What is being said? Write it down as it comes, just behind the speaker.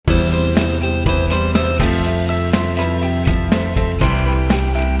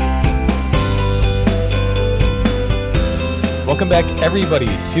Welcome back, everybody,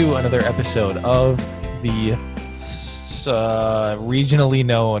 to another episode of the regionally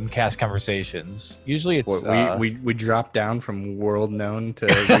known Cast Conversations. Usually it's... we dropped down from world known to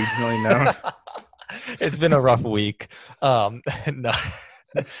regionally known. It's been a rough week. No.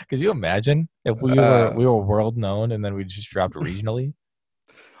 Could you imagine if we were world known and then we just dropped regionally?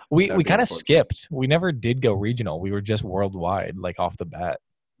 We kind of skipped. We never did go regional. We were just worldwide, like off the bat.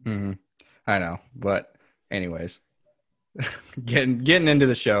 Mm-hmm. I know, but anyways, getting into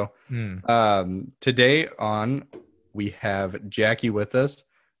the show. Today we have Jackie with us,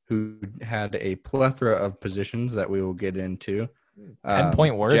 who had a plethora of positions that we will get into.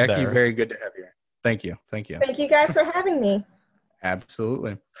 10-point word, Jackie, there. Very good to have you. Thank you. Thank you guys for having me.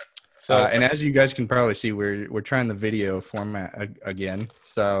 Absolutely. So, and as you guys can probably see, we're trying the video format again.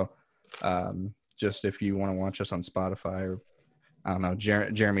 So, just if you want to watch us on Spotify, or I don't know,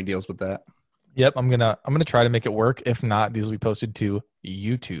 Jeremy deals with that. Yep, I'm gonna try to make it work. If not, these will be posted to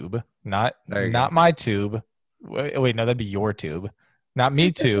YouTube, not my tube. Wait, no, that'd be your tube, not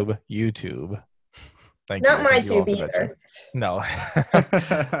me tube. YouTube. Thank you. Not my tube either. No.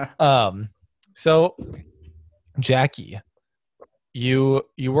 So, Jackie, you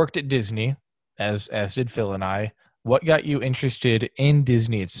worked at Disney, as did Phil and I. What got you interested in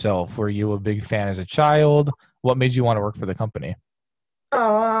Disney itself? Were you a big fan as a child? What made you want to work for the company?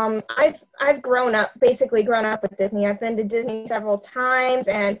 Oh, I've grown up with Disney. I've been to Disney several times,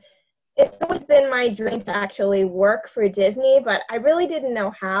 and it's always been my dream to actually work for Disney, but I really didn't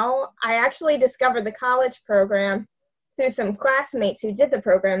know how. I actually discovered the college program through some classmates who did the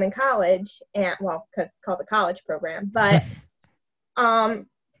program in college, and because it's called the college program, but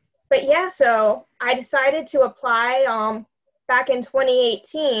yeah, so I decided to apply back in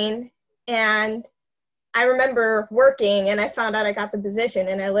 2018, and I remember working, and I found out I got the position,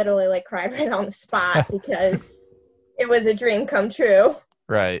 and I literally cried right on the spot because it was a dream come true.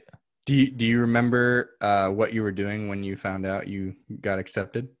 Right. Do you remember what you were doing when you found out you got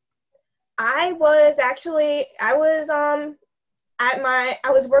accepted? I was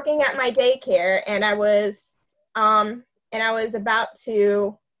working at my daycare, and I was about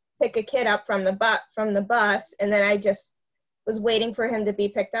to pick a kid up from the bus, and then I just was waiting for him to be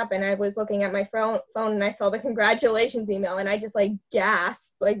picked up, and I was looking at my phone and I saw the congratulations email, and I just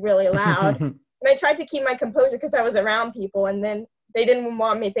gasped really loud. And I tried to keep my composure because I was around people, and then they didn't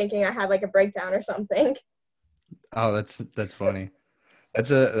want me thinking I had a breakdown or something. Oh, that's funny. That's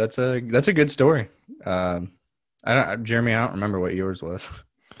a good story. Jeremy, I don't remember what yours was.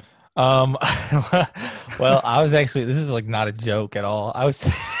 Well, I was actually, this is not a joke at all. I was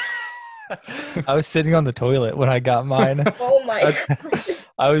sitting on the toilet when I got mine. Oh my God.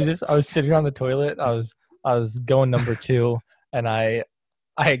 I was sitting on the toilet. I was going number 2, and I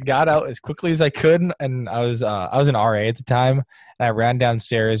got out as quickly as I could, and I was an RA at the time, and I ran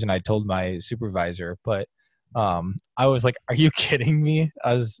downstairs and I told my supervisor, but I was like, "Are you kidding me?"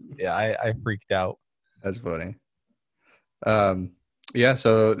 I freaked out. That's funny. Yeah.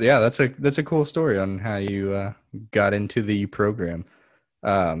 So yeah, that's a cool story on how you got into the program.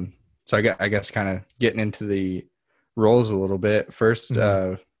 So I guess kind of getting into the roles a little bit. First,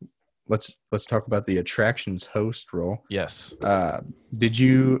 let's talk about the attractions host role. Yes.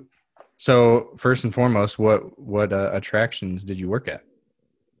 So first and foremost, what attractions did you work at?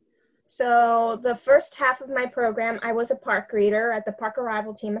 So the first half of my program, I was a park greeter at the park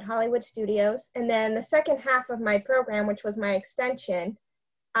arrival team at Hollywood Studios. And then the second half of my program, which was my extension,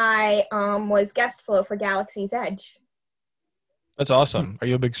 I was guest flow for Galaxy's Edge. That's awesome. Are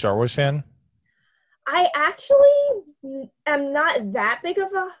you a big Star Wars fan? I actually am not that big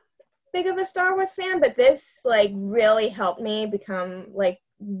of a Star Wars fan, but this really helped me become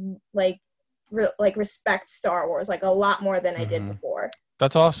respect Star Wars a lot more than I did before.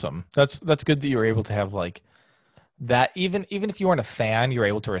 That's awesome. That's good that you were able to have that. Even if you weren't a fan, you were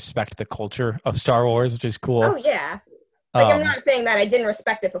able to respect the culture of Star Wars, which is cool. Oh yeah. I'm not saying that I didn't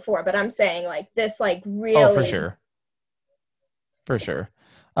respect it before, but I'm saying this really. Oh, for sure. For sure.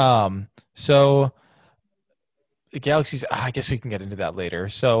 So Galaxies, I guess we can get into that later.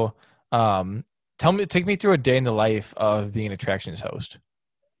 So, take me through a day in the life of being an attractions host.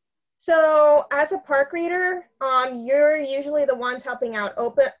 So as a park reader, you're usually the ones helping out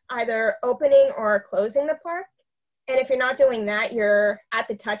either opening or closing the park. And if you're not doing that, you're at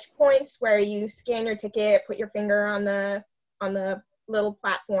the touch points where you scan your ticket, put your finger on the little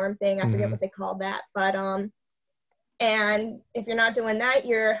platform thing. I forget what they call that. But and if you're not doing that,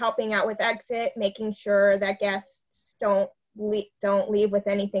 you're helping out with exit, making sure that guests don't leave with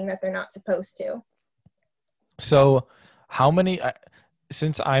anything that they're not supposed to. So how many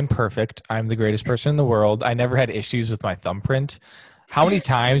since I'm perfect, I'm the greatest person in the world. I never had issues with my thumbprint. How many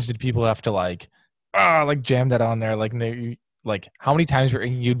times did people have to like jam that on there? Like how many times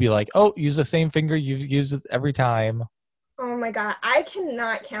you'd be like, oh, use the same finger you've used it every time? Oh my God, I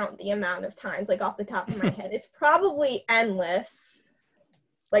cannot count the amount of times, like off the top of my head. It's probably endless,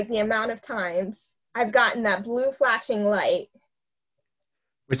 like the amount of times I've gotten that blue flashing light.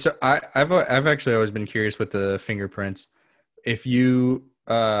 So I've actually always been curious with the fingerprints. If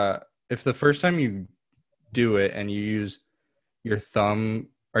if the first time you do it and you use your thumb,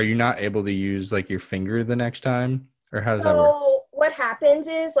 are you not able to use like your finger the next time, or how does that work? So what happens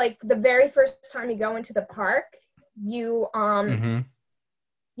is, like, the very first time you go into the park, you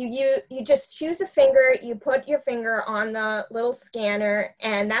you just choose a finger, you put your finger on the little scanner,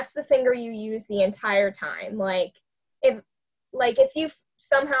 and that's the finger you use the entire time. If you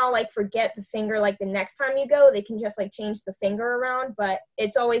somehow like forget the finger, like the next time you go, they can just like change the finger around, but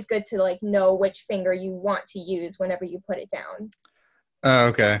it's always good to like know which finger you want to use whenever you put it down. Oh,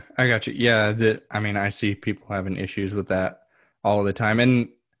 okay. I got you. Yeah, I see people having issues with that all the time. And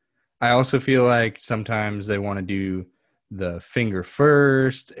I also feel like sometimes they want to do the finger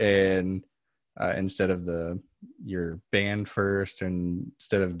first and instead of your band first, and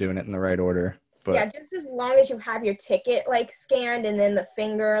instead of doing it in the right order. But yeah, just as long as you have your ticket like scanned and then the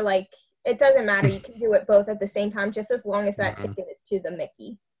finger, like it doesn't matter. You can do it both at the same time, just as long as that ticket is to the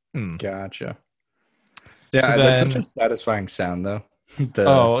Mickey. Gotcha. Yeah, So that's such a satisfying sound though.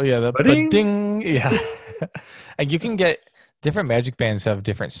 The ding. Yeah. And you can get different magic bands have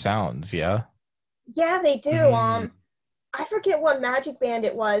different sounds, yeah? Yeah, they do. I forget what magic band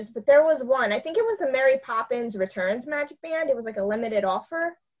it was, but there was one. I think it was the Mary Poppins Returns magic band. It was like a limited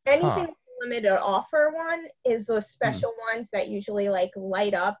offer. Anything limited offer one is those special ones that usually like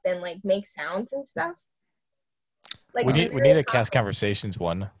light up and like make sounds and stuff. Like we need a Cast Conversations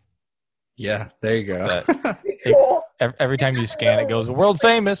one. Yeah, there you go. Cool. Every time you scan it goes world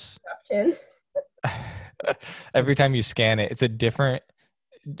famous. Every time you scan it, it's a different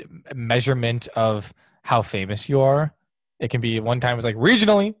measurement of how famous you are. It can be one time it's like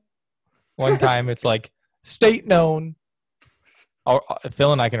regionally, one time it's like state known.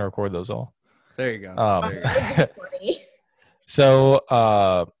 Phil and I can record those all. There you go. So,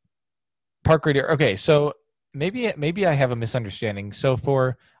 park rater. Okay, so maybe I have a misunderstanding. So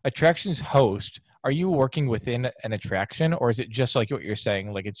for attractions host, are you working within an attraction, or is it just like what you're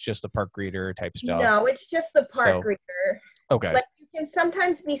saying, like it's just the park greeter type stuff? No, it's just the park greeter. Okay. Like you can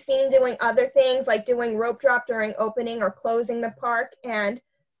sometimes be seen doing other things, like doing rope drop during opening or closing the park. And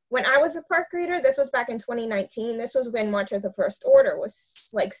when I was a park greeter, this was back in 2019. This was when March of the First Order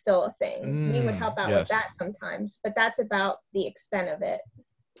was like still a thing. We would help out with that sometimes, but that's about the extent of it.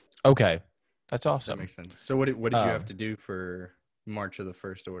 Okay, that's awesome. That makes sense. So what did you have to do for March of the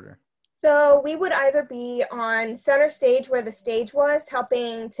First Order? So we would either be on center stage where the stage was,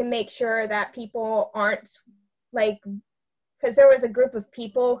 helping to make sure that people aren't like, because there was a group of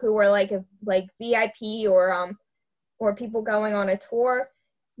people who were like VIP or people going on a tour.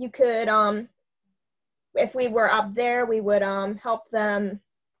 You could if we were up there, we would help them.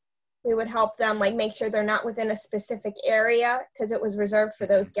 We would help them like make sure they're not within a specific area because it was reserved for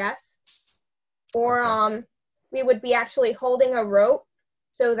those guests. Or we would be actually holding a rope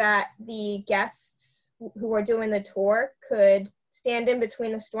so that the guests who were doing the tour could stand in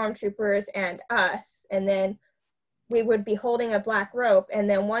between the stormtroopers and us. And then we would be holding a black rope. And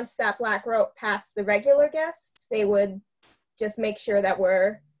then once that black rope passed the regular guests, they would just make sure that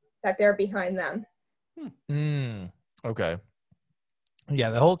they're behind them. Okay. Yeah,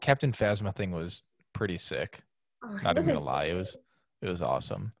 the whole Captain Phasma thing was pretty sick. Not even gonna lie, it was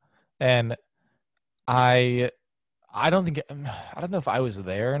awesome. And I don't know if I was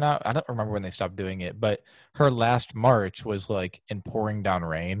there or not. I don't remember when they stopped doing it, but her last march was like in pouring down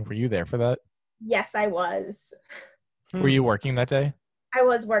rain. Were you there for that? Yes, I was. Were you working that day? I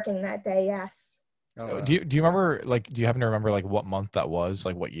was working that day, yes. Do you remember, like, do you happen to remember like what month that was,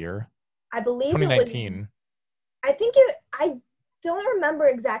 like what year? I believe 2019. I don't remember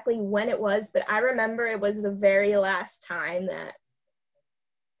exactly when it was, but I remember it was the very last time that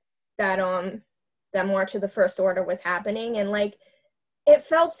March of the First Order was happening. And like it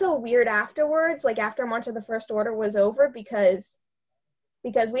felt so weird afterwards, like after March of the First Order was over, because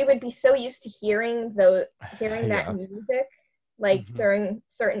we would be so used to hearing that music like during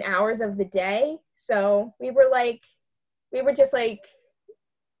certain hours of the day. So we were just like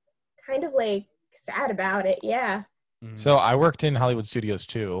kind of like sad about it. Yeah. So I worked in Hollywood Studios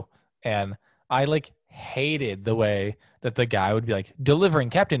too, and I like hated the way that the guy would be like, delivering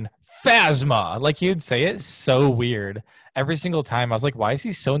Captain Phasma. Like he would say it so weird every single time. I was like, why is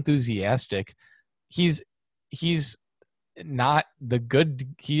he so enthusiastic? He's not the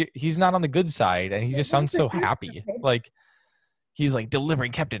good. He's not on the good side, and he just sounds so happy. Like he's like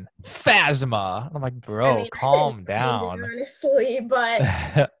delivering Captain Phasma. I'm like, bro, calm down. Honestly,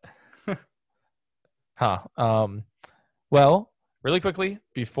 but well, really quickly,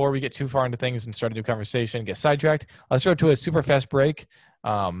 before we get too far into things and start a new conversation, get sidetracked, let's go to a super fast break,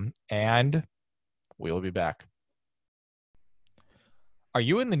 and we'll be back. Are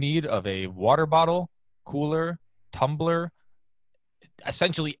you in the need of a water bottle, cooler, tumbler,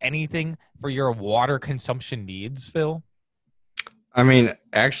 essentially anything for your water consumption needs, Phil? I mean,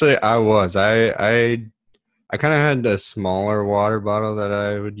 actually, I was. I kind of had a smaller water bottle that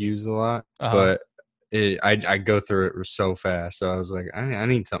I would use a lot, but I go through it so fast. So I was like, I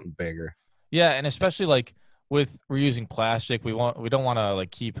need something bigger. Yeah, and especially like with reusing plastic, we don't want to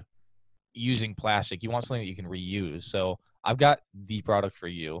like keep using plastic. You want something that you can reuse. So I've got the product for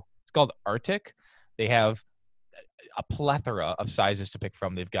you. It's called Arctic. They have a plethora of sizes to pick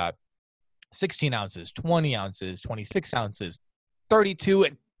from. They've got 16 ounces, 20 ounces, 26 ounces, 32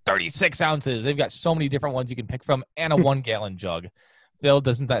 and 36 ounces. They've got so many different ones you can pick from, and a 1-gallon jug. Phil,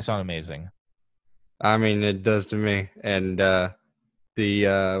 doesn't that sound amazing? I mean, it does to me. And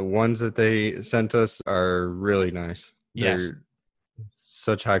the ones that they sent us are really nice. Yes. They're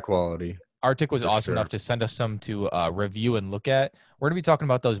such high quality. Arctic was awesome enough to send us some to review and look at. We're going to be talking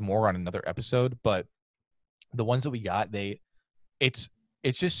about those more on another episode, but the ones that we got, it's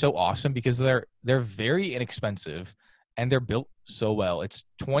just so awesome because they're very inexpensive and they're built so well. It's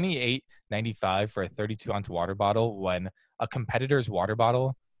 $28.95 for a 32-ounce water bottle when a competitor's water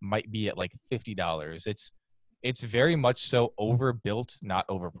bottle might be at like $50. It's very much so overbuilt, not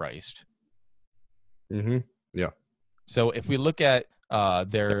overpriced. Yeah. So if we look at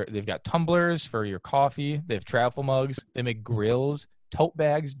they've got tumblers for your coffee, they have travel mugs, they make grills, tote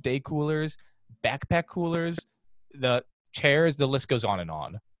bags, day coolers, backpack coolers, the chairs, the list goes on and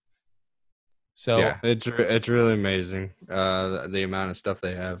on. So yeah, it's really amazing the amount of stuff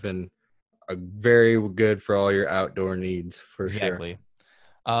they have, and very good for all your outdoor needs for sure. Exactly.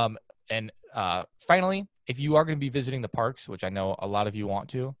 And finally, if you are going to be visiting the parks, which I know a lot of you want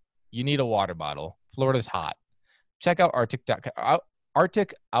to, you need a water bottle. Florida's hot. Check out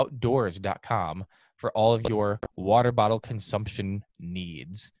ArcticOutdoors.com for all of your water bottle consumption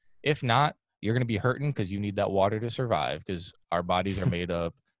needs. If not, you're going to be hurting because you need that water to survive, because our bodies are made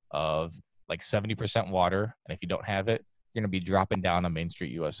up of like 70% water. And if you don't have it, you're going to be dropping down on Main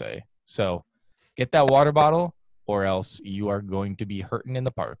Street, USA. So get that water bottle or else you are going to be hurting in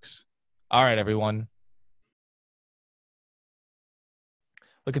the parks. All right, everyone.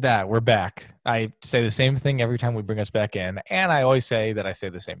 Look at that. We're back. I say the same thing every time we bring us back in, and I always say that I say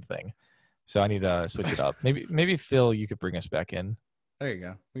the same thing. So I need to switch it up. Maybe Phil, you could bring us back in. There you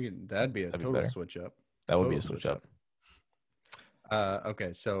go. That'd be a total switch up. That would be a switch up.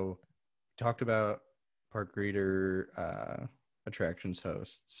 Okay, so talked about Park Reader attractions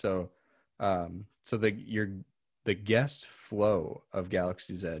host. So the guest flow of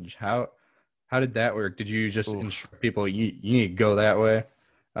Galaxy's Edge. How did that work? Did you just instruct people you need to go that way?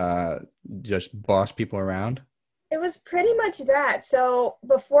 Just boss people around? It was pretty much that. So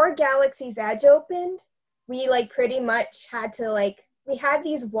before Galaxy's Edge opened, we pretty much had to we had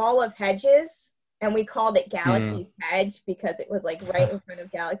these wall of hedges, and we called it Galaxy's Edge because it was right in front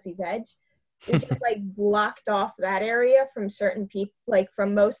of Galaxy's Edge. We just blocked off that area from certain people,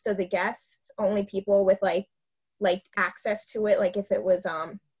 from most of the guests. Only people with access to it, if it was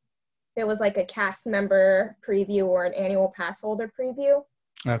a cast member preview or an annual pass holder preview.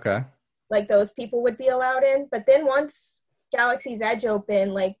 Okay. Those people would be allowed in. But then once Galaxy's Edge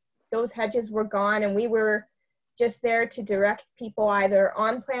opened, those hedges were gone, and we were just there to direct people either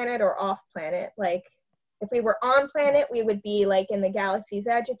on planet or off planet. If we were on planet, we would be in the Galaxy's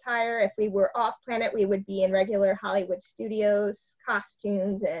Edge attire. If we were off planet, we would be in regular Hollywood Studios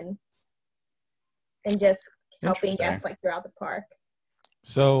costumes and just helping guests throughout the park.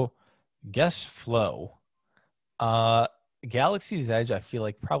 So guest flow. Galaxy's Edge, I feel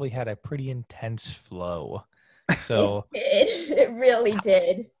probably had a pretty intense flow. So it really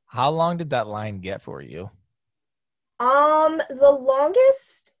did. How long did that line get for you? The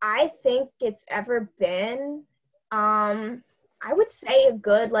longest I think it's ever been, I would say a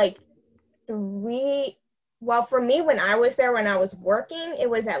good 3. Well, for me, when I was there, when I was working, it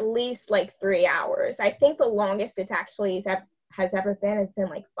was at least 3 hours. I think the longest it actually has ever been has been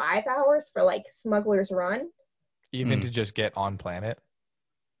 5 hours for Smuggler's Run. Even to just get on planet?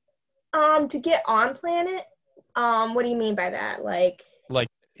 To get on planet, What do you mean by that? Like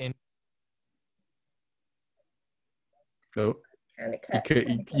in Oh, kind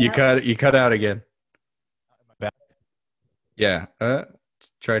of you cut out again. my back. Yeah.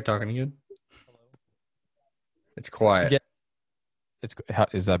 Try talking again. It's quiet.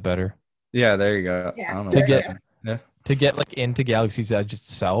 Is that better? Yeah, there you go. Yeah. I don't know To what's get- happening. Yeah. To get like into Galaxy's Edge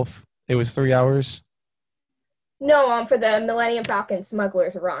itself, it was 3 hours. No, for the Millennium Falcon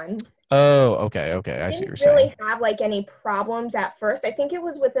Smuggler's Run. Oh, okay. I see what Didn't you're really saying. have like any problems at first. I think it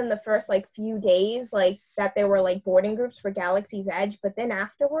was within the first like few days like that there were like boarding groups for Galaxy's Edge, but then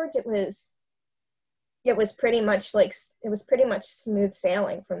afterwards it was pretty much smooth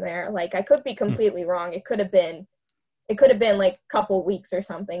sailing from there. Like I could be completely wrong. It could have been like a couple weeks or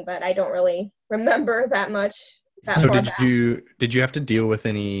something, but I don't really remember that much. So did you have to deal with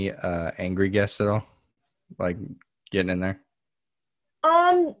any angry guests at all? Like getting in there?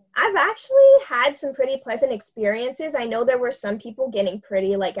 I've actually had some pretty pleasant experiences. I know there were some people getting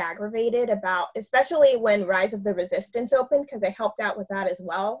pretty like aggravated about, especially when Rise of the Resistance opened, because I helped out with that as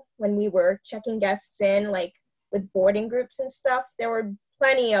well. When we were checking guests in, like with boarding groups and stuff, there were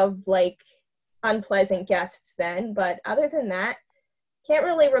plenty of like unpleasant guests then. But other than that, can't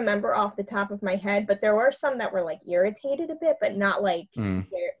really remember off the top of my head. But there were some that were like irritated a bit, but not like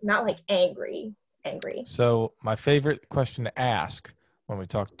angry. So my favorite question to ask when we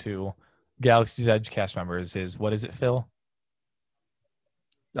talk to Galaxy's Edge cast members is, what is it, Phil?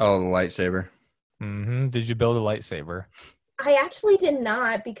 Oh, the lightsaber. Mm-hmm. Did you build a lightsaber? I actually did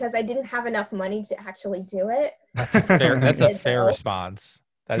not because I didn't have enough money to actually do it. That's a fair, that's a fair response.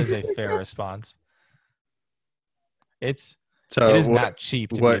 That is a fair response. It is not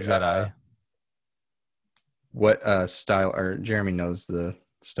cheap to be a Jedi. What style, or Jeremy knows the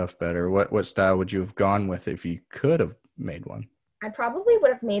stuff better. What style would you have gone with if you could have made one? I probably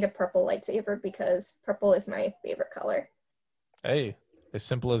would have made a purple lightsaber because purple is my favorite color. Hey, as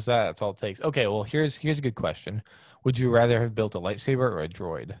simple as that. That's all it takes. Okay, well, here's a good question. Would you rather have built a lightsaber or a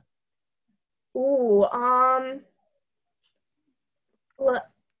droid? Ooh, look,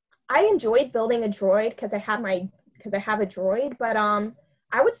 I enjoyed building a droid because I have a droid, but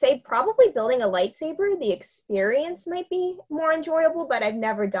I would say probably building a lightsaber, the experience might be more enjoyable, but I've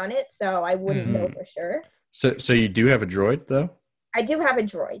never done it, so I wouldn't know for sure. So you do have a droid though? I do have a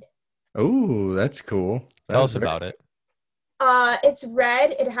droid. Oh, that's cool. Tell us about it. It's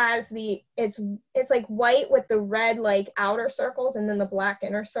red. It has it's like white with the red like outer circles and then the black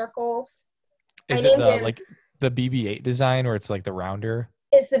inner circles. Is it like the BB-8 design, or it's like the rounder?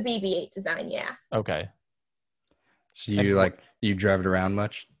 It's the BB-8 design, yeah. Okay. So you drive it around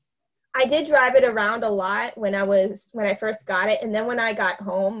much? I did drive it around a lot when I first got it, and then when I got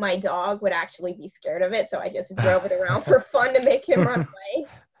home, my dog would actually be scared of it, so I just drove it around for fun to make him run away.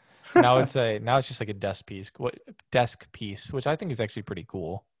 Now it's just like a desk piece, which I think is actually pretty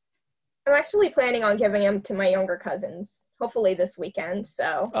cool. I'm actually planning on giving him to my younger cousins, hopefully this weekend.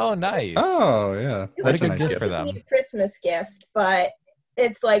 So. Oh, nice. Oh, yeah. That's a good gift for them. It's a Christmas gift, but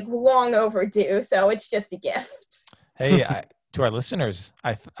it's like long overdue, so it's just a gift. Hey, to our listeners,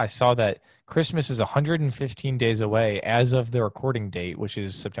 I saw that Christmas is 115 days away as of the recording date, which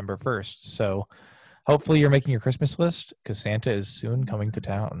is September 1st. So hopefully you're making your Christmas list because Santa is soon coming to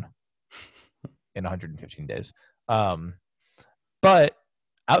town in 115 days. But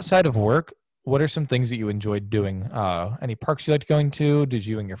outside of work, what are some things that you enjoyed doing? Any parks you liked going to? Did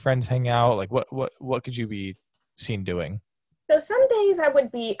you and your friends hang out? Like what could you be seen doing? So some days I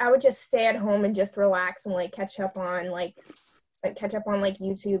would just stay at home and just relax and like catch up on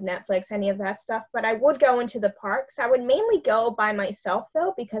YouTube, Netflix, any of that stuff. But I would go into the parks. I would mainly go by myself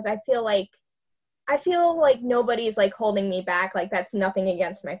though, because I feel like nobody's like holding me back. Like that's nothing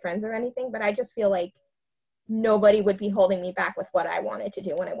against my friends or anything, but I just feel like nobody would be holding me back with what I wanted to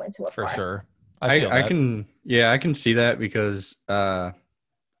do when I went to a park. For sure. I can see that because I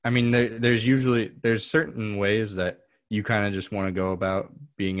mean there's certain ways that you kind of just want to go about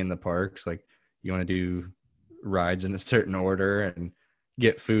being in the parks. Like you want to do rides in a certain order and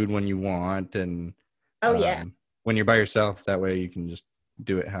get food when you want. And when you're by yourself, that way you can just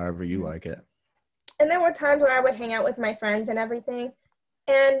do it however you like it. And there were times where I would hang out with my friends and everything.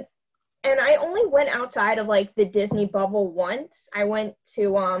 And I only went outside of like the Disney bubble once. I went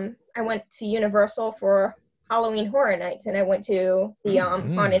to Universal for Halloween Horror Nights, and I went to the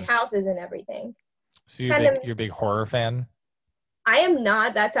haunted houses and everything. So you're a big horror fan? I am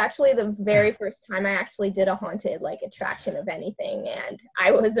not. That's actually the very first time I actually did a haunted like attraction of anything, and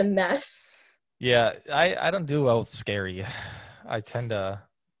I was a mess. Yeah, I don't do well with scary. I tend to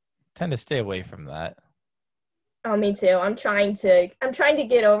stay away from that. Oh, me too. I'm trying to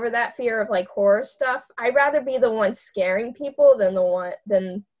get over that fear of like horror stuff. I'd rather be the one scaring people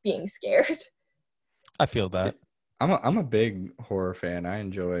than being scared. I feel that. I'm a big horror fan. I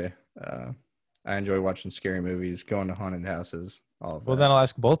enjoy watching scary movies, going to haunted houses, all of that. Well, then I'll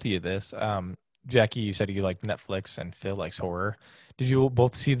ask both of you this. Jackie, you said you like Netflix, and Phil likes horror. Did you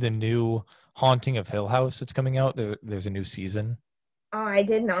both see the new Haunting of Hill House that's coming out? There's a new season. Oh, I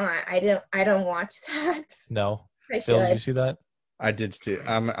did not. I don't watch that. No. I Phil, should. did you see that? I did too.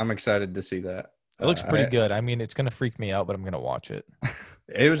 I'm excited to see that. It looks pretty good. I mean, it's gonna freak me out, but I'm gonna watch it.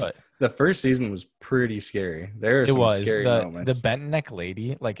 The first season was pretty scary. There are some scary moments. The bent neck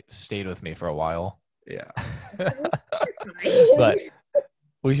lady like stayed with me for a while. Yeah. But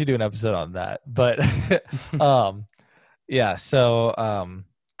we should do an episode on that. But yeah, so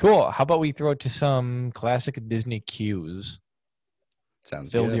cool. How about we throw it to some classic Disney cues?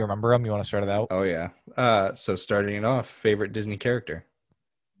 Sounds Phil, good. do you remember them? You want to start it out? Oh yeah. So starting it off, favorite Disney character.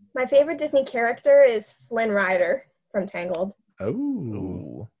 My favorite Disney character is Flynn Rider from Tangled. Oh.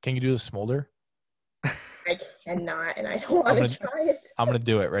 Ooh. Can you do the smolder? I cannot, and I don't want to try it. I'm gonna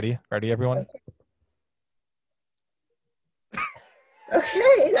do it. Ready, everyone?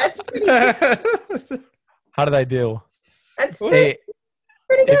 Okay, that's pretty good. How did I do? That's Hey,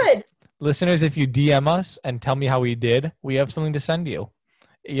 pretty good. listeners, if you DM us and tell me how we did, we have something to send you.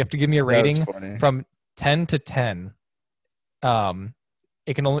 You have to give me a rating from 10 to 10.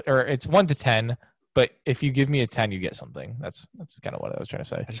 It can only, or it's 1 to 10, but if you give me a 10, you get something. That's kind of what I was trying to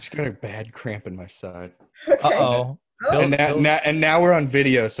say. I just got a bad cramp in my side. Okay. Uh-oh. And now we're on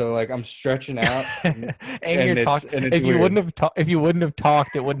video, so like I'm stretching out, and you're talking. If you wouldn't have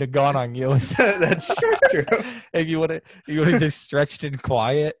talked, it wouldn't have gone on you. That's true. If you would have just stretched and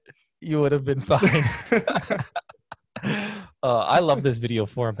quiet, you would have been fine. I love this video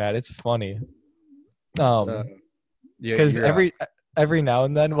format. It's funny. Because every now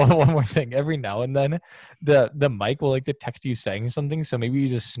and then, well, one more thing. Every now and then, the mic will like detect you saying something, so maybe you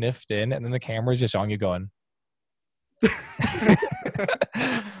just sniffed in, and then the camera's just on you going.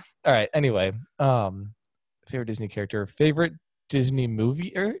 All right. Anyway, favorite Disney character, favorite Disney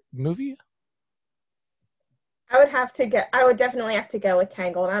movie. I would definitely have to go with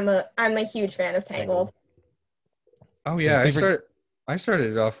Tangled. I'm a huge fan of Tangled. Oh yeah, I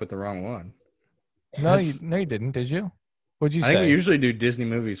started it off with the wrong one. No, you didn't. Did you? What'd you say? I think we usually do Disney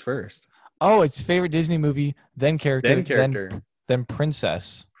movies first. Oh, it's favorite Disney movie, then character, then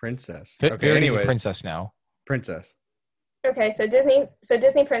princess. Okay. Anyway, princess now. Princess. Okay, so Disney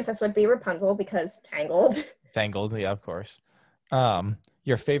princess would be Rapunzel because Tangled. Tangled, yeah, of course.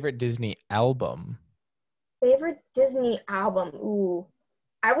 Your favorite Disney album? Favorite Disney album? Ooh,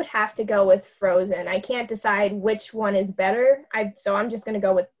 I would have to go with Frozen. I can't decide which one is better. So I'm just gonna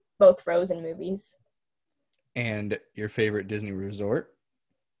go with both Frozen movies. And your favorite Disney resort?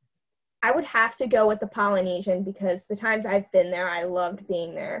 I would have to go with the Polynesian because the times I've been there, I loved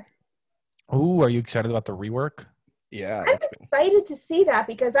being there. Ooh, are you excited about the rework? Yeah, I'm excited to see that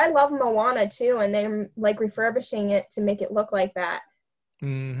because I love Moana too, and they're like refurbishing it to make it look like that.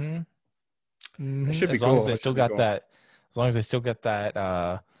 It should be as long as they still got that. As long as they still get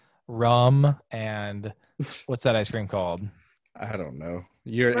that rum and what's that ice cream called? I don't know.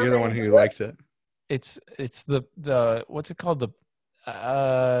 You're the one who likes it. It's the what's it called?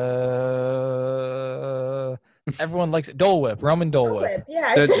 Everyone likes it. Dole Whip, rum and Dole Whip.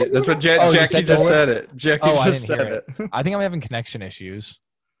 Yeah, that's what Jackie just said it. Jackie just said it. I think I'm having connection issues.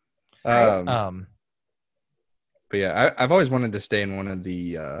 But yeah, I've always wanted to stay in one of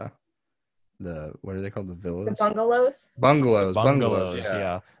the what are they called? The villas? The bungalows.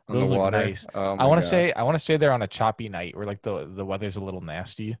 Yeah. On Those the look water. nice. Oh I want to stay there on a choppy night where like the weather's a little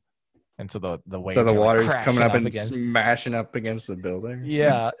nasty. And so the waves the water's like coming up and smashing up against the building.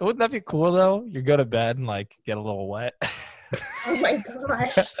 Yeah, wouldn't that be cool though? You go to bed and like get a little wet. Oh my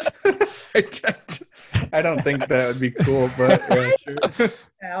gosh! I don't think that would be cool, but yeah, sure.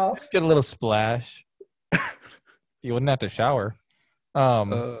 No. Get a little splash. You wouldn't have to shower.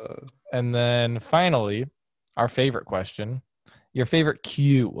 And then finally, our favorite question: your favorite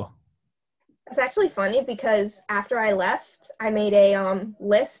cue. It's actually funny because after I left, I made a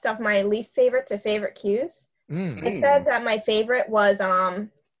list of my least favorite to favorite cues. I said that my favorite was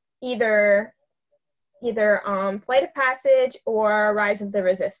either Flight of Passage or Rise of the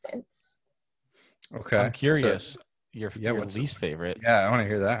Resistance. Okay. I'm curious. So, your least favorite. Yeah, I want to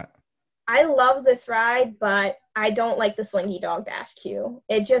hear that. I love this ride, but I don't like the Slinky Dog Dash queue.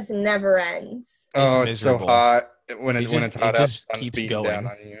 It just never ends. Oh, it's so hot. When it's hot out, it keeps going down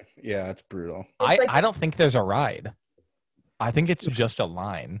on you. Yeah, it's brutal. I don't think there's a ride. I think it's just a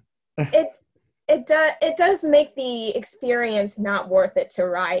line. It it does make the experience not worth it to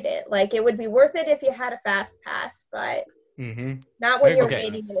ride it. Like, it would be worth it if you had a fast pass, but not when you're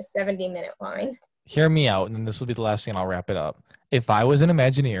waiting in a 70-minute line. Hear me out, and then this will be the last thing, and I'll wrap it up. If I was an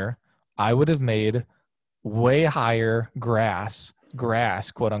Imagineer, I would have made way higher grass,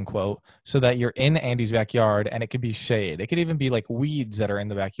 quote unquote, so that you're in Andy's backyard and it could be shade. It could even be like weeds that are in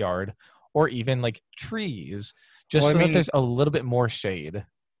the backyard, or even like trees, just so that there's a little bit more shade.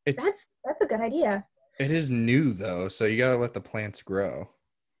 That's a good idea. It is new though, so you gotta let the plants grow.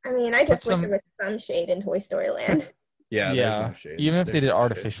 I mean, I just wish there was some shade in Toy Story Land. Yeah. There's no shade. Even if they did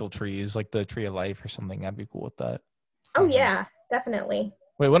artificial trees, like the Tree of Life or something, I'd be cool with that. Oh yeah, definitely.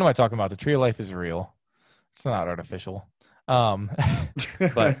 Wait, what am I talking about? The Tree of Life is real. It's not artificial.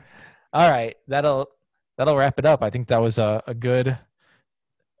 But all right, that'll wrap it up. I think that was a good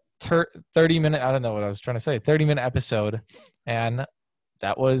 30-minute. I don't know what I was trying to say. 30-minute episode, and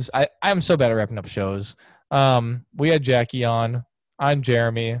that was. I'm so bad at wrapping up shows. We had Jackie on. I'm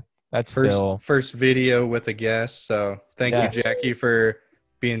Jeremy. That's Phil. First video with a guest. So thank you, Jackie, for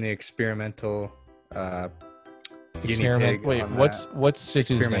being the experimental. Experiment. Wait, what's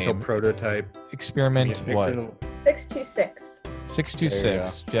Stitch's experimental name? Prototype? Experiment what? 626.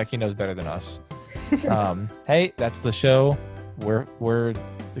 626. Jackie knows better than us. Hey, that's the show. We're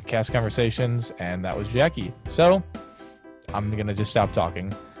the Cast Conversations, and that was Jackie. So I'm gonna just stop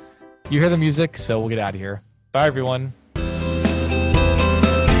talking. You hear the music, so we'll get out of here. Bye, everyone.